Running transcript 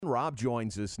Rob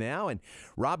joins us now. And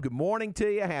Rob, good morning to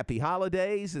you. Happy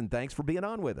holidays, and thanks for being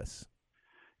on with us.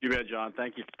 You bet, John.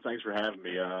 Thank you. Thanks for having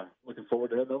me. Looking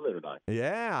forward to heading over there tonight.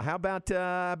 Yeah. How about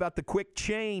the quick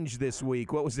change this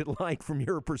week? What was it like from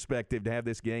your perspective to have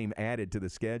this game added to the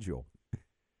schedule?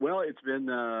 Well, it's been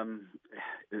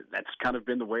that's kind of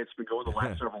been the way it's been going the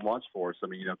last several months for us. I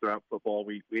mean, throughout football,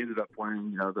 we ended up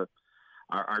playing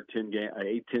our 10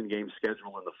 game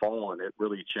schedule in the fall, and it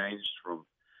really changed from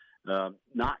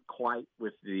not quite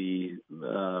with the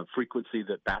frequency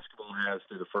that basketball has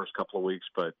through the first couple of weeks,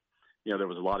 but there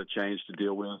was a lot of change to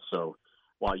deal with. So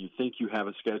while you think you have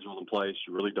a schedule in place,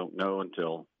 you really don't know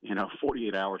until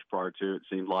 48 hours prior to it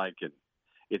seemed like. And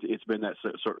it's been that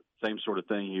same sort of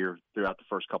thing here throughout the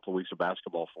first couple of weeks of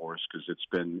basketball for us, because it's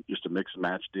been just a mix and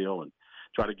match deal, and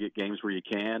try to get games where you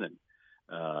can. And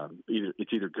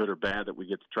it's either good or bad that we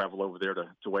get to travel over there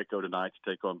to Waco tonight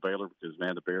to take on Baylor, because,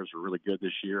 man, the Bears are really good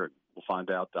this year. And we'll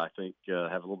find out, I think,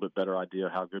 have a little bit better idea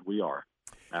of how good we are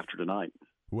after tonight.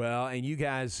 Well, and you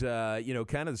guys, kind of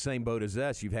the same boat as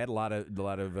us. You've had a lot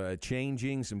of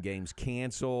changing, some games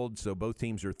canceled, so both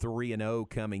teams are 3-0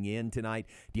 coming in tonight.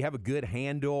 Do you have a good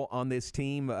handle on this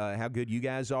team? How good you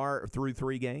guys are through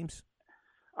 3 games?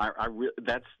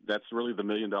 That's really the $1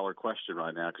 million question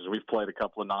right now, because we've played a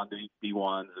couple of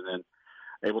non-D1s and then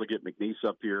able to get McNeese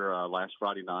up here last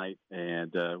Friday night,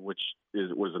 and which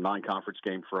was a non-conference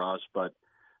game for us, but.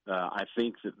 I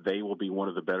think that they will be one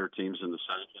of the better teams in the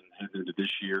South and heading into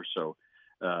this year. So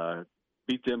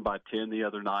beat them by 10 the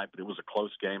other night, but it was a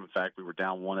close game. In fact, we were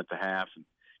down 1 at the half and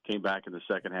came back in the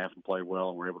second half and played well,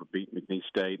 and were able to beat McNeese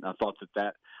State. And I thought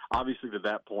that obviously to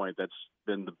that point, that's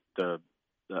been the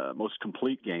most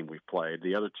complete game we've played.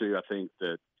 The other two, I think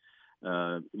that,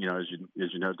 as you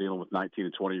know, dealing with 19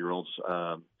 and 20-year-olds,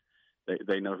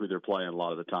 they know who they're playing a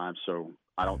lot of the time. So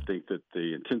I don't think that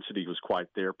the intensity was quite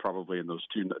there probably in those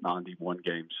 2 non-D1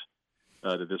 games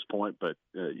to this point. But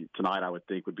tonight I would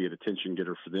think would be an attention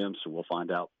getter for them. So we'll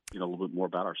find out, a little bit more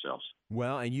about ourselves.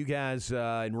 Well, and you guys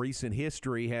in recent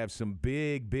history have some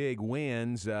big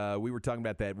wins. We were talking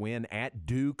about that win at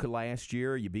Duke last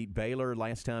year. You beat Baylor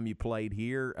last time you played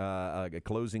here, a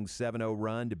closing 7-0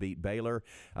 run to beat Baylor.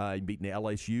 You beat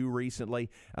LSU recently.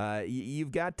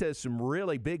 You've got some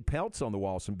really big pelts on the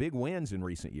wall, some big wins in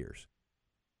recent years.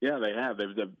 Yeah, they have.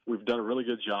 We've done a really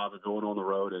good job of going on the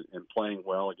road and playing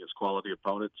well against quality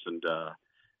opponents. And,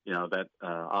 that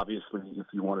obviously if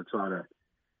you want to try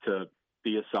to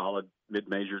be a solid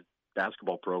mid-major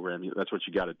basketball program, that's what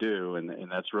you got to do. And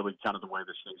that's really kind of the way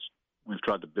we've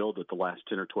tried to build it the last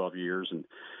 10 or 12 years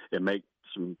and make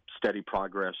some steady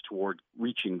progress toward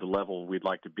reaching the level we'd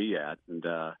like to be at. And,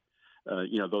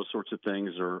 those sorts of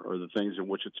things are the things in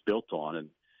which it's built on. And,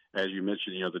 as you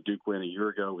mentioned, the Duke win a year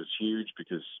ago was huge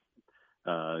because,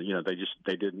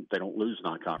 they don't lose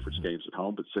non-conference games at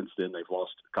home. But since then, they've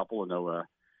lost a couple. And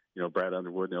Brad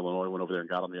Underwood in Illinois went over there and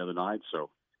got them the other night. So,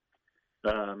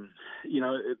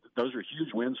 those are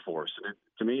huge wins for us. And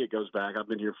to me, it goes back. I've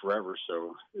been here forever,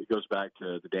 so it goes back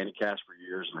to the Danny Casper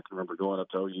years. And I can remember going up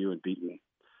to OU and beating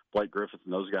Blake Griffith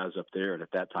and those guys up there. And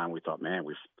at that time, we thought, man,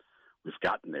 we've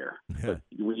gotten there. But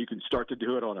when you can start to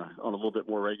do it on a little bit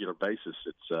more regular basis,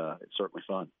 it's certainly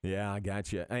fun. Yeah, I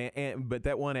got you. But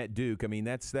that one at Duke, I mean,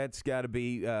 that's got to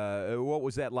be what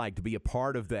was that like to be a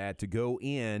part of that, to go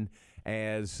in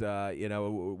as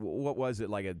what was it,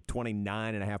 like a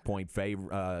 29.5-point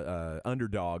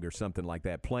underdog or something like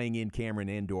that, playing in Cameron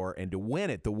Indoor, and to win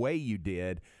it the way you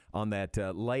did on that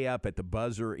layup at the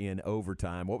buzzer in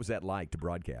overtime. What was that like to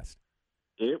broadcast?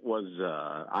 It was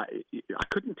I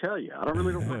couldn't tell you. I don't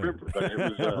remember, but it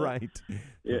was right.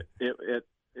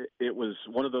 It was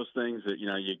one of those things that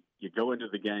you go into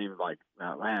the game like,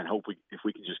 man, if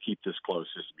we can just keep this close,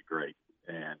 this would be great,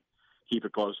 and keep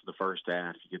it close to the first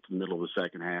half. You get to the middle of the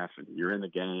second half, and you're in the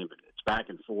game, and it's back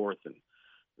and forth, and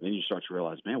then you start to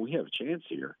realize, man, we have a chance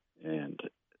here, and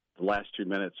the last 2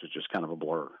 minutes was just kind of a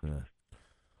blur. Yeah.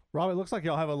 Rob, it looks like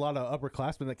y'all have a lot of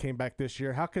upperclassmen that came back this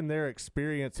year. How can their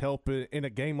experience help in a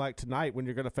game like tonight when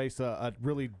you're going to face a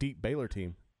really deep Baylor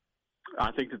team?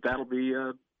 I think that'll be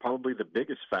probably the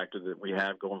biggest factor that we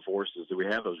have going for us, is that we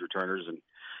have those returners,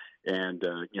 and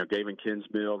Gavin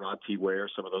Kinsmill, Rod T. Ware,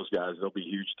 some of those guys, they'll be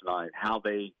huge tonight. How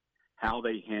they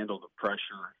handle the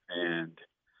pressure and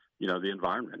the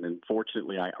environment. And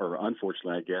fortunately,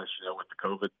 unfortunately, I guess, with the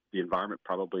COVID, the environment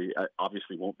probably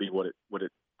obviously won't be what it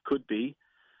could be.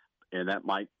 And that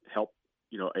might help,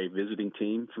 a visiting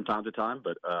team from time to time.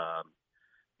 But,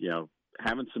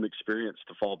 having some experience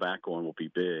to fall back on will be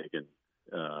big. And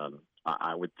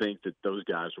I would think that those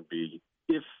guys will be,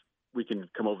 if we can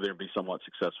come over there and be somewhat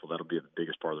successful, that'll be the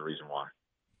biggest part of the reason why.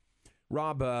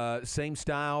 Rob, same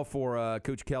style for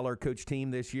Coach Keller, coach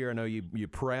team this year. I know you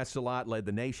press a lot, led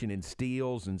the nation in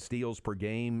steals and steals per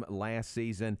game last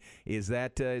season. Is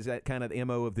that kind of the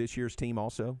MO of this year's team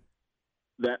also?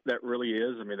 That really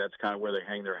is. I mean, that's kind of where they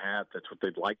hang their hat. That's what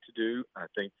they'd like to do. I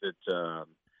think that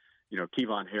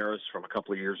Kevon Harris from a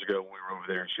couple of years ago when we were over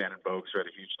there, and Shannon Bogues had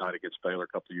a huge night against Baylor a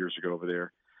couple of years ago over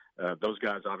there. Those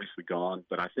guys obviously gone,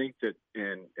 but I think that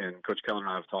and Coach Keller and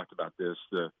I have talked about this.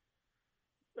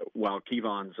 While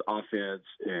Kevon's offense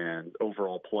and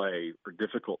overall play are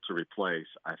difficult to replace,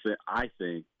 I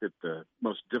think that the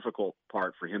most difficult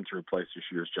part for him to replace this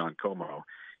year is John Como,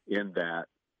 in that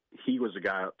he was a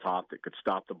guy up top that could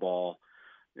stop the ball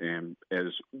and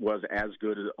was as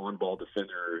good an on-ball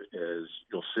defender as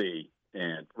you'll see.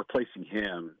 And replacing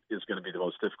him is going to be the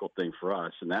most difficult thing for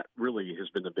us. And that really has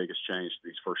been the biggest change to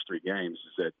these first three games,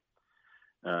 is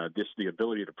that just the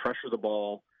ability to pressure the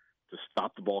ball, to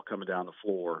stop the ball coming down the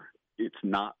floor. It's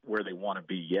not where they want to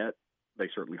be yet. They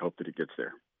certainly hope that it gets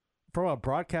there. From a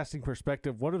broadcasting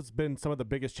perspective, what has been some of the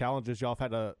biggest challenges y'all have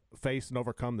had to face and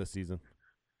overcome this season?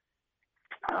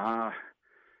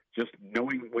 Just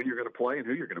knowing when you're going to play and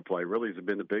who you're going to play really has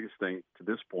been the biggest thing to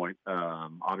this point.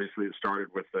 Obviously, it started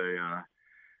with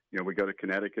we go to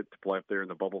Connecticut to play up there in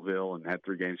the Bubbleville and had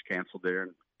 3 games canceled there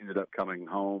and ended up coming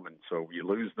home. And so you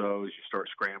lose those, you start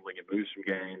scrambling and lose some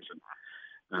games. And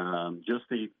just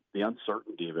the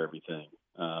uncertainty of everything.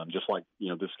 Just like,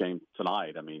 this game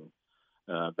tonight, I mean,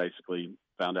 basically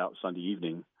found out Sunday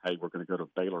evening, hey, we're going to go to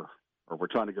Baylor, or we're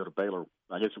trying to go to Baylor.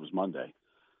 I guess it was Monday.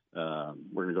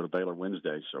 We're going to go to Baylor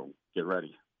Wednesday, so get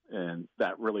ready. And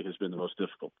that really has been the most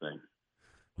difficult thing.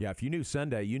 Yeah, if you knew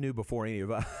Sunday, you knew before any of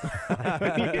us.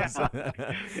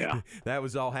 Yeah. That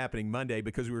was all happening Monday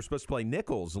because we were supposed to play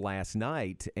Nichols last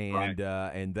night, and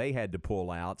Right. And they had to pull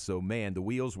out. So, man, the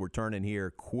wheels were turning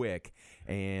here quick,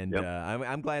 and Yep.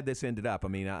 I'm glad this ended up. I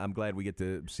mean, I'm glad we get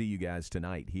to see you guys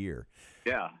tonight here.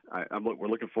 Yeah, we're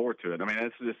looking forward to it. I mean,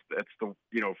 that's the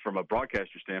from a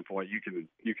broadcaster standpoint, you can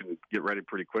get ready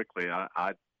pretty quickly.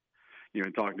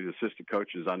 In talking to the assistant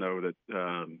coaches, I know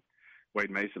that Wade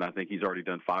Mason, I think he's already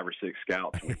done 5 or 6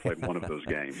 scouts when we played one of those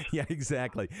games. Yeah,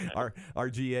 exactly. Our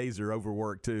GAs are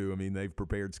overworked too. I mean, they've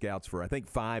prepared scouts for I think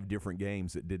 5 different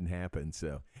games that didn't happen.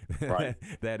 So Right.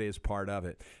 that is part of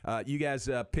it. You guys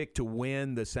picked to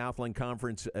win the Southland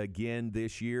Conference again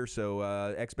this year, so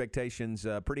expectations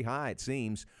pretty high it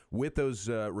seems with those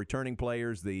returning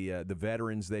players, the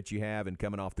veterans that you have, and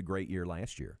coming off the great year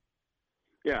last year.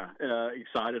 Yeah,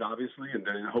 excited, obviously, and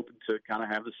then hoping to kind of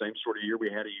have the same sort of year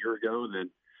we had a year ago. And then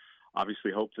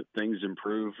obviously hope that things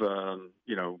improve,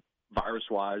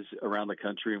 virus-wise around the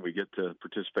country, and we get to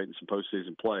participate in some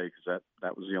postseason play, because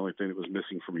that was the only thing that was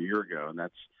missing from a year ago. And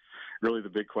that's really the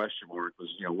big question mark was,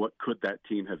 what could that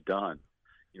team have done,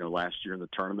 last year in the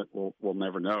tournament? We'll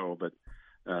never know, but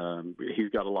he's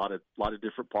got a lot of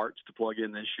different parts to plug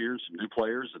in this year, some new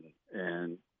players,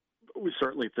 and we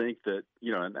certainly think that,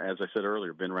 and as I said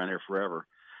earlier, been around here forever,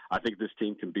 I think this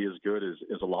team can be as good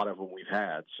as a lot of them we've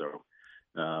had. So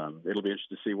it'll be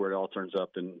interesting to see where it all turns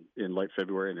up in late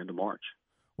February and into March.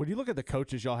 When you look at the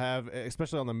coaches y'all have,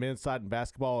 especially on the men's side in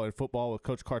basketball and football with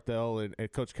Coach Cartel and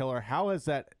Coach Keller, how has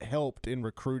that helped in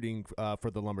recruiting for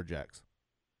the Lumberjacks?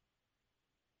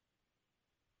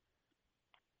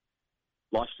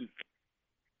 Lost you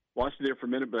there for a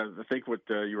minute, but I think what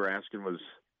you were asking was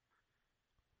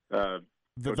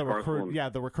the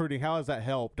recruiting. How has that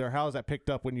helped, or how has that picked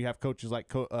up when you have coaches like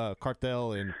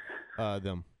Cartel and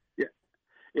them?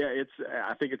 Yeah,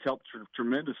 I think it's helped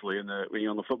tremendously on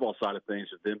the football side of things,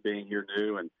 with them being here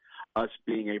new and us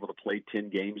being able to play 10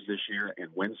 games this year and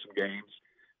win some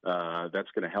games.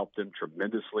 That's going to help them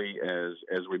tremendously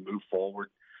as we move forward.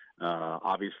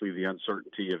 Obviously, the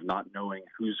uncertainty of not knowing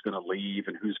who's going to leave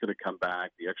and who's going to come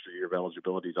back, the extra year of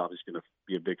eligibility is obviously going to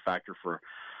be a big factor for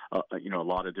a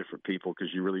lot of different people,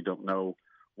 because you really don't know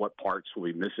what parts will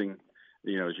be missing,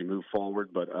 as you move forward.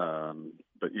 But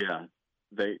yeah,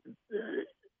 the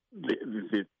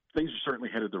things are certainly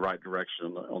headed the right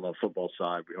direction on the football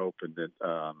side. We hope, and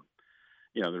that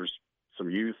there's some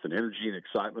youth and energy and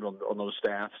excitement on those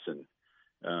staffs, and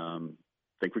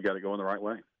think we got to go in the right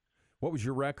way. What was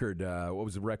your record? What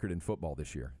was the record in football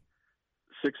this year?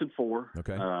 6-4.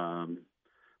 Okay.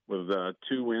 With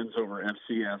 2 wins over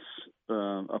FCS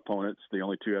opponents, the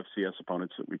only 2 FCS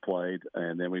opponents that we played.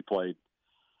 And then we played,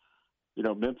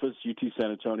 Memphis, UT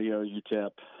San Antonio,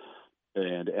 UTEP,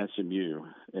 and SMU.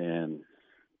 And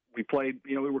we played,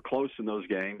 we were close in those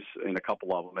games in a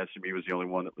couple of them. SMU was the only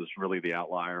one that was really the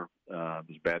outlier. It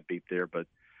was a bad beat there. But,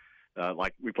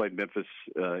 we played Memphis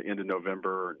end of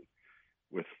November.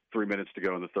 with 3 minutes to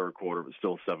go in the third quarter, but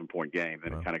still a 7-point game.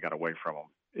 Then it kind of got away from them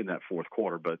in that fourth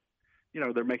quarter. But,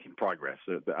 they're making progress.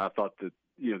 I thought that,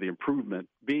 the improvement,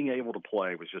 being able to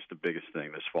play was just the biggest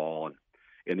thing this fall.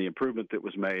 And the improvement that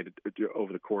was made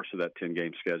over the course of that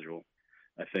 10-game schedule,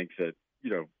 I think that,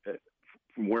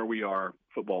 from where we are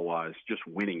football-wise, just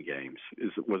winning games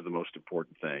was the most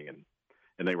important thing,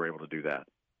 and they were able to do that.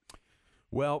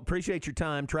 Well, appreciate your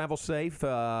time. Travel safe.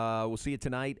 We'll see you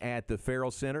tonight at the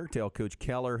Farrell Center. Tell Coach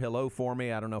Keller hello for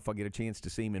me. I don't know if I'll get a chance to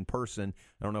see him in person.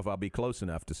 I don't know if I'll be close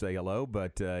enough to say hello,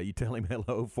 but you tell him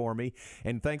hello for me.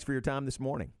 And thanks for your time this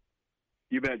morning.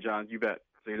 You bet, John. You bet.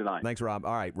 See you tonight. Thanks, Rob.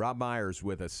 All right, Rob Meyers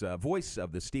with us, voice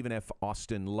of the Stephen F.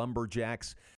 Austin Lumberjacks.